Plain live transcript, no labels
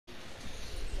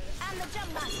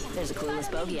There's a clueless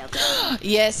bogey out there.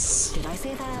 Yes. Did I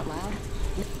say that out loud?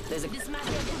 There's a...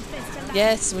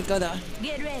 Yes, we go there.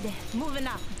 Get ready. Moving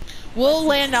up. We'll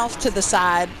land off to the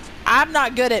side. I'm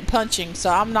not good at punching, so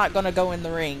I'm not gonna go in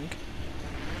the ring.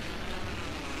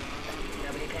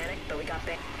 Nobody panic, but we got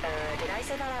did I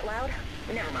say that out loud?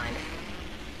 Never mind.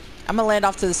 I'm gonna land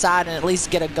off to the side and at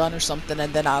least get a gun or something,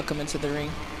 and then I'll come into the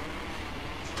ring.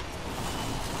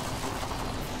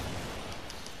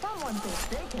 Someone thinks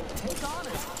they can take on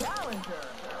a challenger.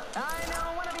 I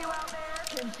know one of you out there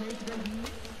can take the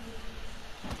heat.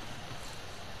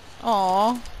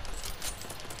 Aww.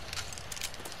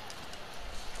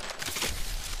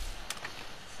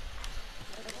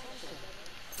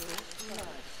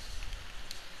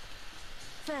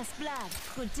 First blood.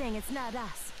 Good thing it's not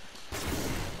us.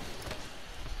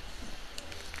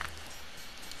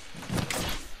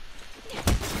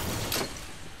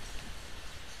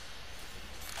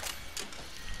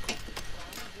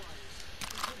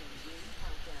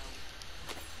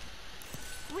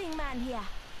 Wingman here.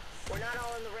 We're not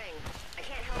all in the ring. I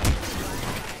can't help you.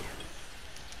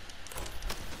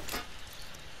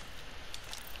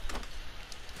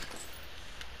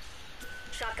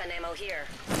 Shotgun ammo here.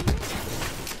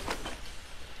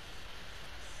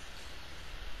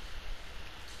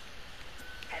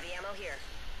 Heavy ammo here.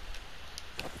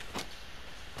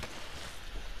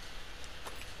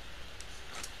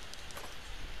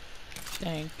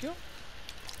 Thank you.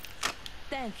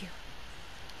 Thank you.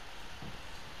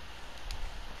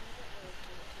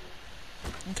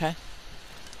 Okay.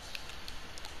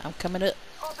 I'm coming up.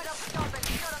 Open up shop and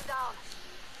shut them down.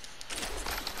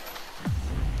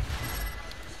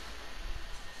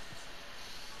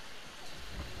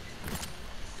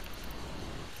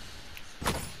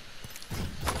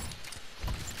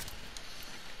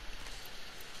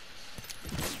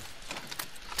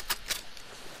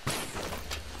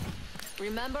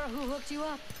 Remember who hooked you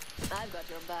up? I've got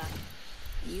your back.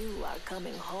 You are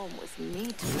coming home with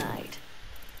me tonight.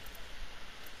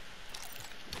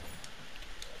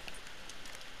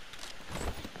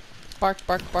 Bark,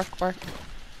 bark, bark, bark.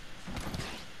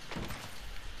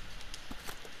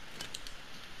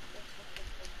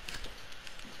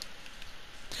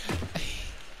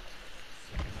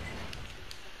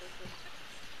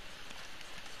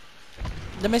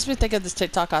 That makes me think of this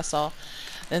TikTok I saw.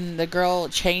 And the girl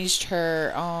changed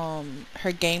her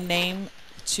her game name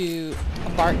to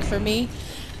Bark for me,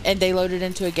 and they loaded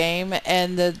into a game,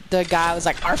 and the guy was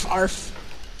like arf arf.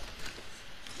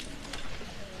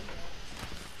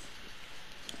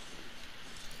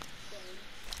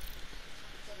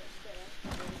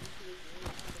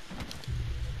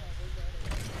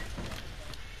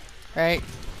 Right?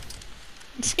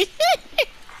 Attention.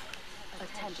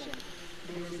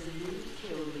 There is a new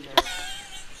kill leader.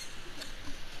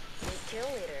 New kill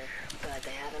leader, but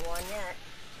they haven't won yet.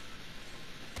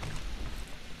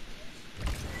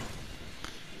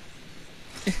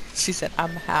 She said,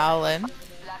 I'm howling.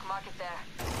 Black market there.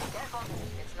 Careful,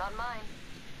 it's not mine.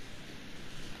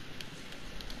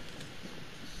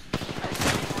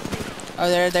 Oh,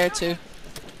 they're there too.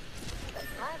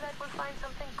 I bet we'll find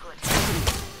something good.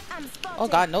 I'm spotted. Oh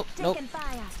god, nope, nope. Taking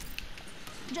fire.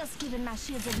 Just giving my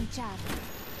shields a recharge.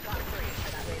 Got three. I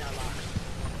got radar lock.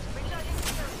 Recharging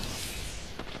shield.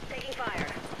 Taking fire.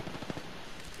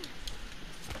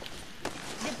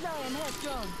 Deploying head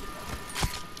drone.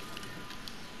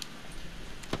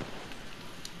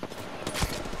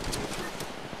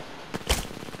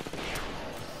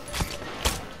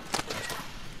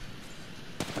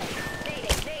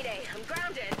 Mayday, I'm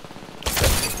grounded.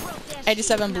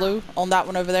 87 blue on that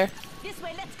one over there. This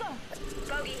way, let's go.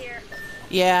 Bogey here.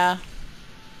 Yeah.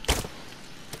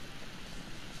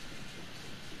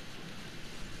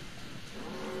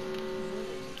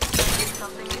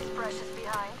 Something is precious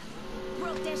behind.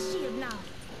 Broke their shield now.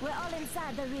 We're all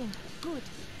inside the ring. Good.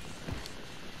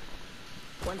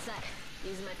 One sec.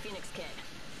 Using my Phoenix kit.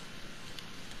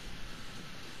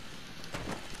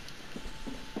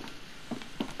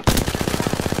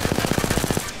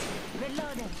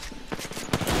 Reloading.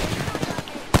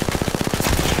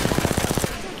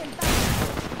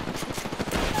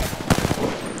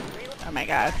 Oh my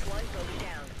god. One bogey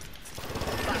down.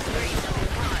 Box 3, something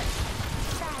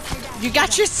hot. You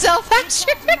got yourself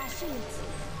actually. My shields.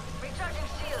 Recharging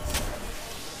shields.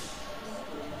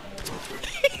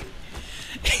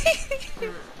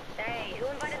 Hey, who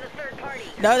invited the third party?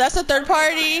 No, that's a third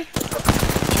party.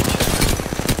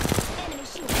 Enemy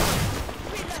shield.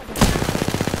 Reloading.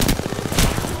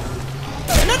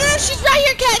 No, she's right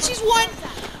here, Cat. She's one.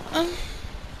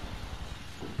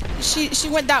 She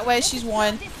went that way. She's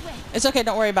one. This way. It's okay.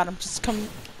 Don't worry about him. Just come.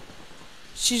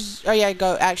 She's... Oh, yeah,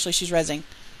 go. Actually, she's rezzing.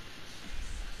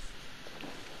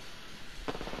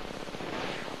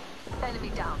 Enemy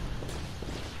down.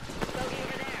 Bogey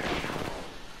over there.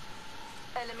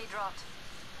 Enemy dropped.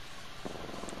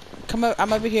 Come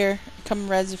I'm over here. Come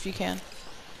res if you can.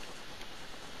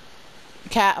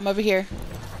 Cat, I'm over here.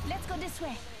 Let's go this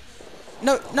way.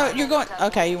 No, no, you're going...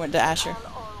 Okay, you went to Asher.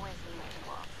 I'll always lead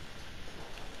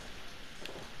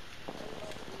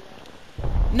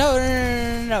you on. No, no, no,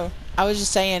 no, no, no. I was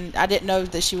just saying, I didn't know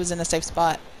that she was in a safe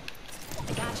spot. I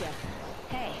gotcha.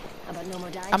 Hey, how about no more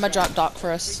dying? I'm gonna drop Doc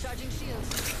for us. Recharging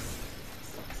shields.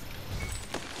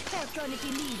 Electronic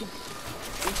lead.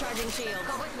 Recharging shield.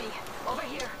 Come with me. Over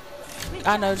here.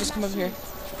 I know, just come over here.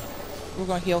 We're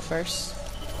gonna heal first.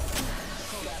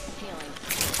 Hold up. Healing.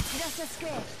 Just a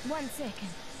scratch. 1 second.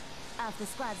 Half the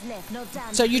squad's left. No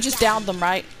time. So to you be just down. downed them,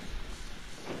 right?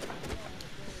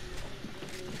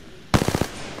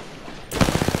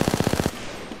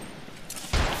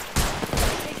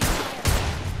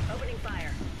 Opening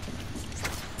fire.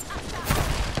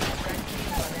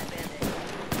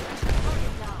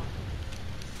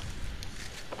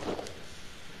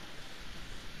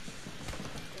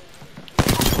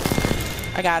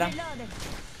 I got him. Reloaded.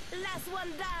 Last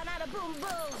one down out of boom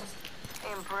boom.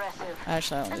 Impressive.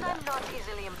 Actually, I don't And need I'm that. not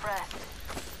easily impressed.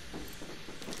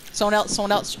 Someone else,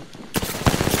 someone else.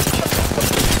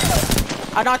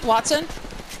 I knocked Watson.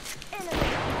 Enemy.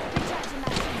 Recharging my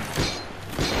shield.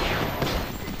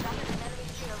 Dropping an enemy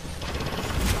shield.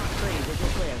 Three,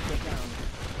 visual clear. Get down.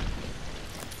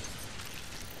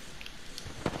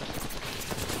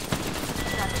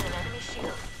 Dropping an enemy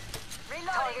shield.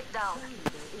 Reloading. Target down.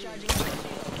 Charging my shield.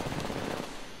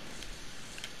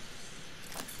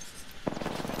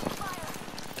 Fire.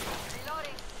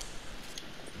 Reloading.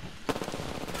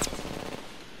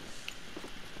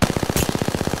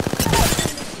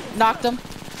 Knocked him.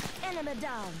 Enemy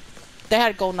down. They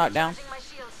had gold knockdown. Charging my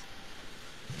shields.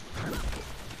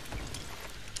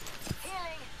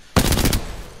 Healing.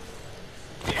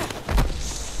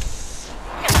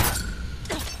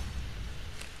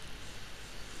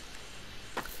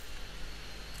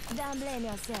 Don't blame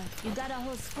yourself. You got a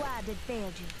whole squad that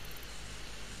failed you.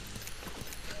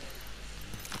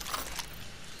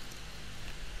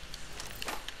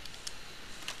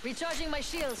 Recharging my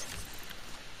shields.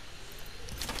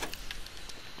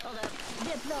 Hold up.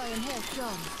 Deploying health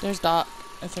drone. There's Doc,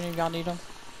 if any of y'all need him.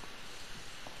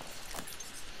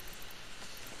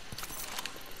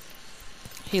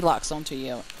 He locks onto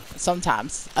you.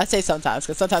 Sometimes. I say sometimes,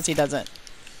 because sometimes he doesn't.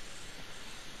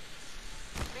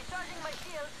 Recharging my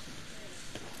shields.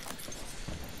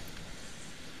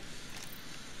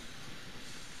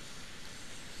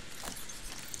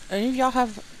 Any of y'all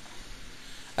have...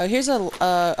 Oh, here's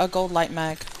a gold light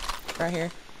mag. Right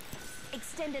here.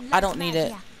 Extended I don't need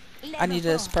it. Level I need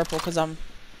this 4. purple, because I'm...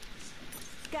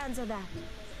 Scans of that.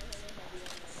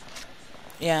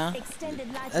 Yeah.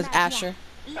 Extended light That's mag Asher.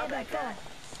 here. Level 4.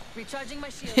 Recharging my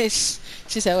shields.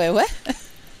 She said, wait, what?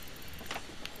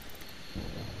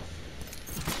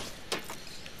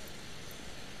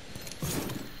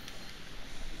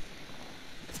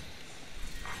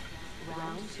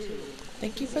 Round 2.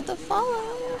 Thank you for the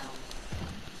follow.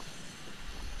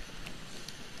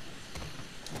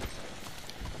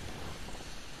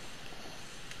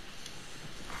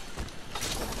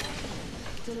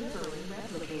 Delivering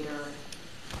replicator.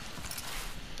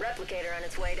 Replicator on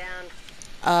its way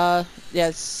down. Yeah,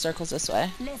 it circles this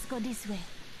way. Let's go this way.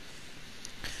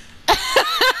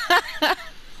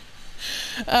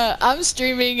 I'm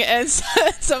streaming and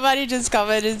somebody just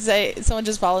commented and someone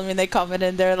just followed me and they commented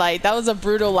and they're like, that was a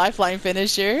brutal lifeline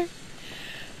finisher.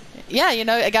 Yeah, you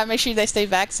know, I gotta make sure they stay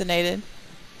vaccinated.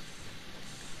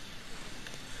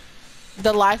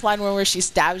 The lifeline one where she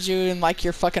stabs you in like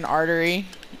your fucking artery.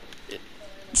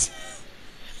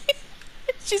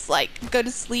 She's like, go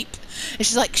to sleep. And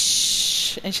she's like,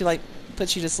 shh. And she like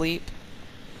puts you to sleep.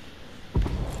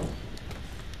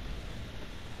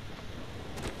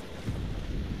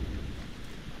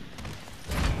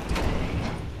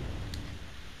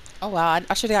 Oh wow,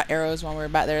 I should have got arrows when we were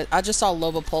back there. I just saw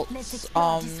Loba Let's Pulse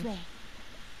explore this way.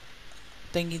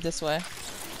 thingy this way.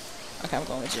 Okay, I'm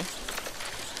going with you.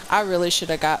 I really should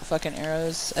have got fucking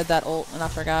arrows at that ult and I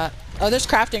forgot. Oh, there's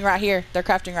crafting right here. They're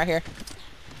crafting right here.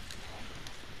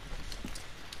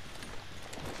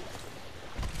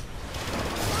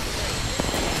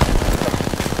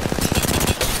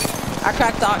 I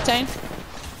cracked the octane.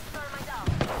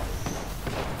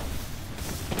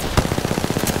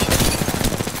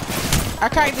 I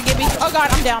cracked the Gibby. Oh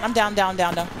god, I'm down. I'm down, down,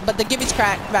 down, down. But the Gibby's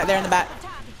cracked back there in the back.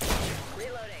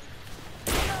 Reloading.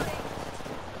 Reloading.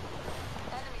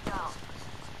 Enemy down.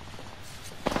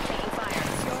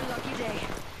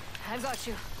 got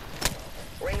you.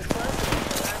 Rings close.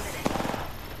 For a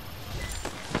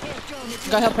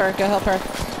minute. Go help her. Go help her.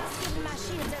 Just giving my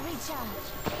shields a recharge.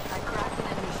 I cracked an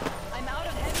enemy. I'm out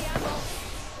of heavy ammo.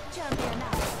 Champion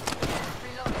now.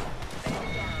 Reloading.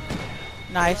 Bandit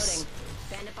down. Nice.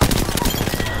 Bandit by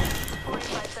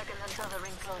 45 seconds until the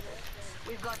ring closes.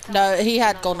 We've got time. No, he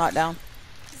had gold knockdown.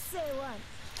 Say one.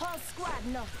 Whole squad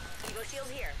no. Evo shield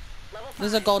here. Level 5.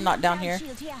 There's a gold knockdown here.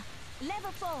 Shield here.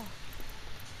 Level 4.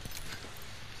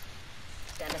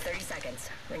 Down to 30 seconds.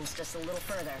 Rings just a little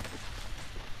further.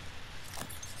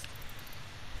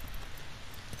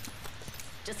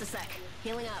 Just a sec.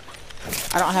 Healing up.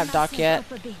 I don't have doc yet.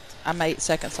 Up a bit. I'm 8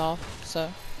 seconds off,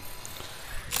 so.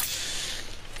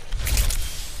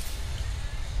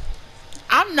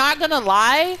 I'm not gonna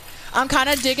lie. I'm kind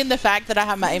of digging the fact that I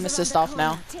have my aim assist off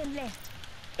now. 10 left.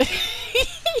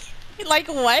 Like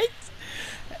what?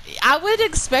 I would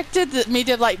expected me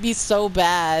to like be so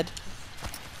bad.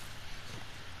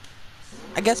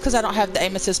 I guess because I don't have the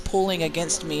aim assist pulling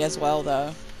against me as well,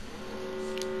 though.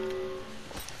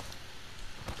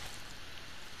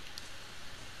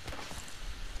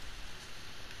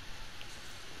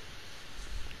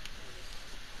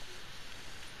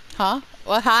 Huh?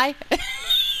 Well, hi.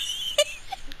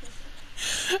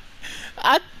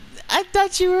 I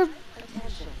thought you were.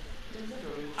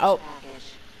 Oh.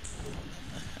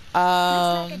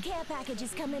 Looks like a care package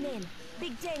is coming in.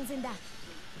 Big things in that.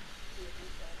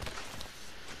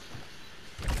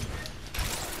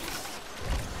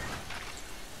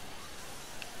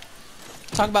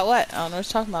 Talk about what? I don't know what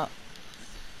you're talking about.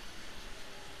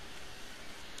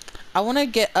 I want to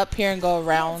get up here and go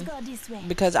around Let's go this way.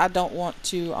 because I don't want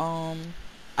to.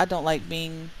 I don't like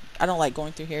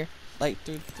going through here, like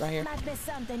through right here, Might be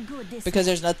something good this because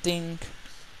way. there's nothing.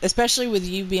 Especially with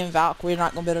you being Valk, we're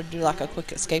not gonna be able to do like a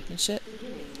quick escape and shit.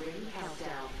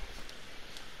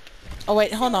 Oh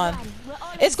wait, hold on. We're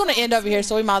all It's gonna inside end over here, here.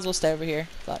 so we might as well stay over here.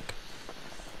 Fuck.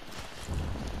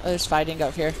 Oh, there's fighting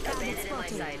up here. Bandit in my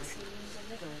sights.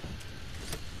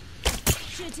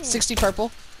 Shooting. 60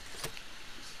 purple.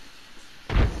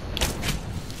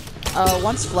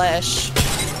 One's flesh.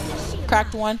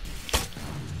 Cracked one.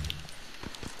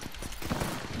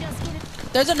 Just get it.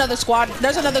 There's another squad.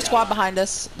 There's another squad behind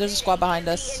us. There's a squad behind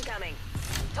us. Incoming.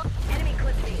 Enemy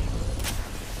clip feed.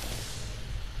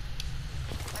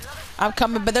 I'm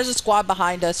coming, but there's a squad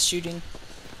behind us shooting.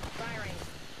 Firing.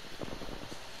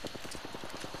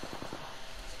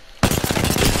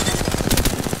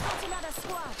 That's another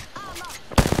squad. Armor.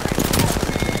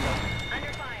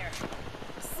 Under fire.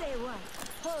 Say what?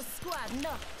 Whole squad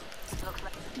knocked. Looks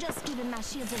like Just giving my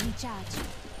shields a recharge.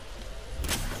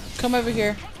 Come over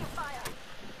here. taking fire.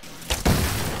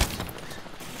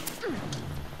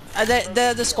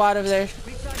 The squad over there.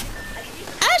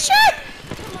 Asher!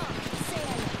 Come on. Say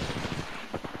hello.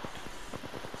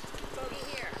 Bogey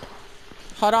here.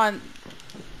 Hold on.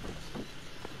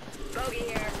 Bogey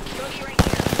here. Bogey right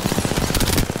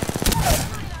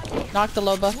here. Knock the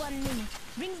Loba. 1 minute.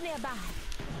 Rings nearby.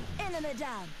 Enemy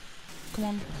down. Come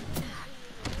on.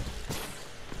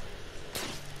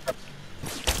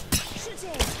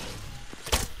 Shooting.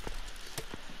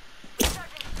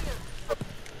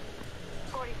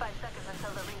 45 seconds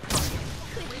until the ring closes.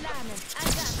 Quit lying. I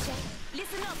got you.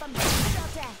 Listen up. I'm getting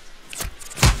shot at.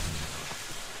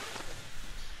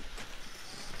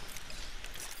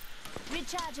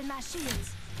 Recharging my shields.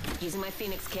 Using my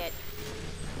Phoenix kit.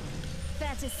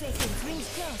 30 seconds. Rings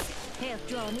close. Health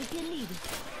drone if you need it.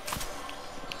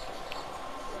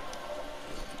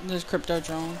 There's crypto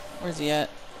drone. Where's he at?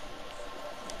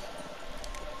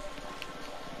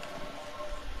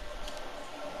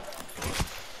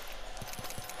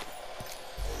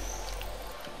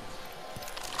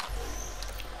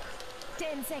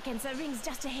 Seconds, the ring's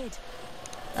just ahead.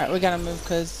 Alright, we gotta move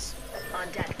because On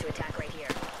deck to attack right here.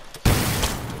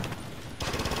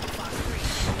 Fox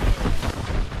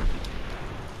 3.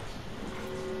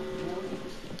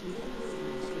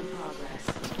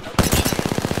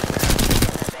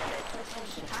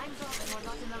 Time's up and we're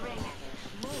not in the ring.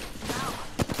 Move now.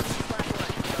 Flash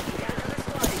one. Got another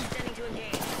squad extending to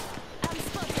engage. I'm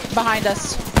spotted. behind us.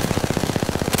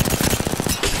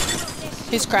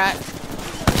 He's cracked.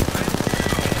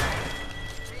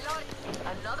 Reloading.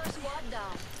 Another squad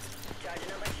down.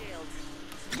 Charging on my shields.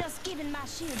 Just giving my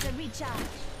shields a recharge.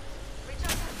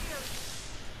 Recharging shield.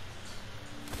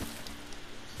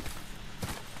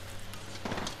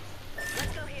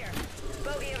 Let's go here.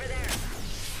 Bogey over there.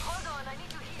 Hold on, I need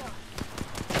to heal.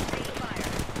 Taking fire.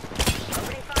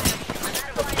 Opening fire. I'm out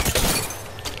of fire.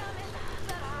 Damn it,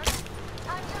 that hurt.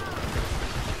 I'm down.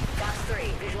 Fox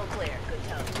 3. Visual clear. Good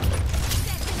tone.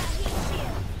 Setting a heat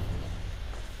shield.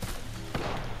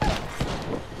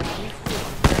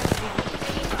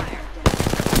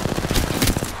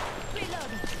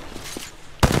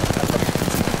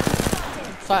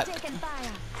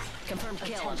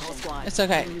 whole squad. It's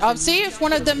okay. See if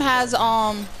one of them has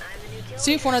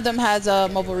see if one of them has a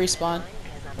mobile respawn.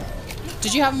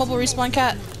 Did you have a mobile respawn,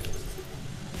 Cat?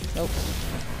 Nope.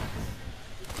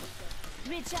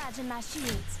 Recharging my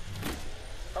shields.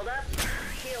 Hold up.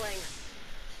 Healing.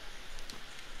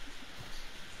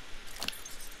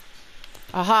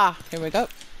 Aha! Here we go.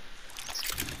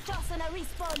 Tossing a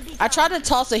respawn beacon. I tried to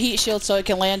toss a heat shield so it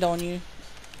can land on you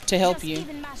to help Just you.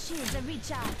 giving my shields a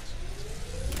recharge.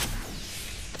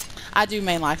 I do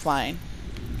main lifeline.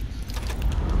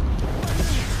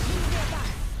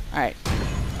 Alright.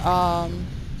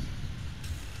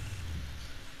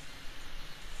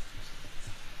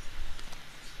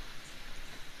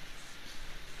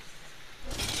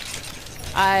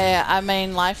 I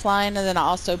main lifeline, and then I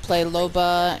also play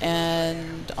Loba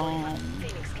and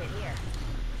Phoenix kit here.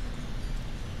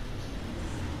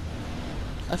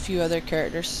 a few other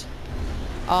characters.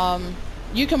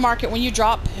 You can mark it when you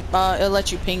drop. It'll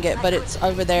let you ping it, but it's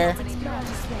over there,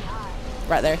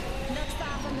 right there. Not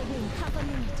far from the ring. Half a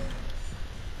minute.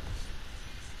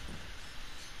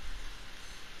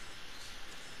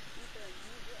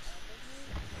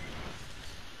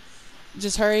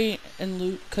 Just hurry and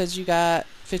loot, cause you got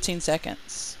 15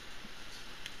 seconds.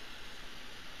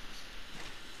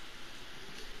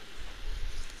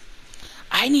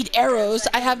 I need arrows.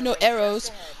 I have no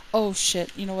arrows. Oh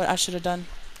shit. You know what I should have done?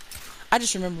 I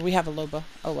just remember we have a Loba.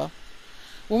 Oh well.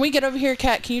 When we get over here,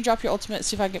 Cat, can you drop your ultimate and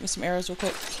see if I can get me some arrows real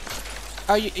quick?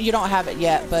 Oh, you don't have it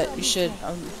yet, but you should.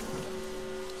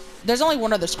 There's only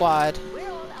one other squad.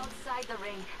 We're all outside the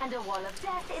ring, and a wall of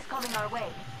death is coming our way.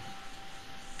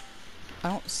 I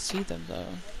don't see them though.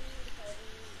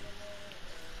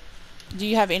 Do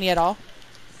you have any at all?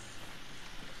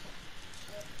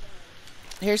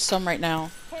 Here's some right now.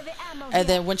 Heavy ammo And here.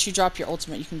 then once you drop your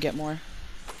ultimate, you can get more.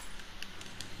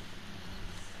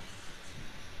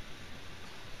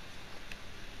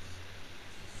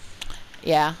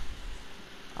 Yeah.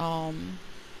 I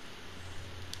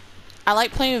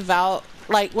like playing Valk.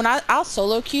 Like when I'll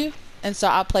solo queue, and so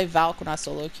I'll play Valk when I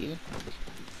solo queue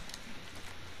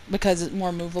because it's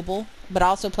more movable. But I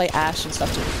also play Ashe and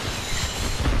stuff too.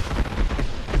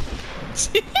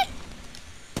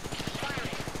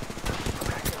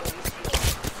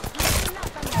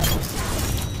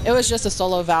 It was just a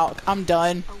solo Valk. I'm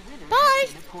done. Bye.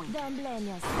 Don't blame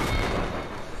yourself.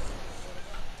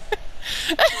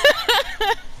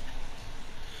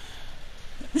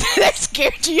 That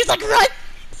scared you. He's like, run.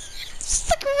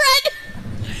 Just like,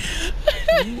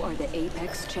 run. You are the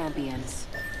Apex champions.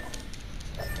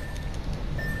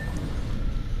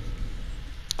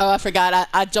 Oh, I forgot.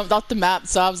 I jumped off the map,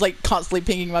 so I was like constantly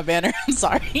pinging my banner. I'm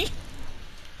sorry.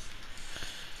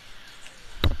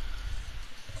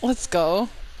 Let's go.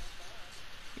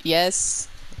 Yes.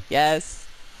 Yes.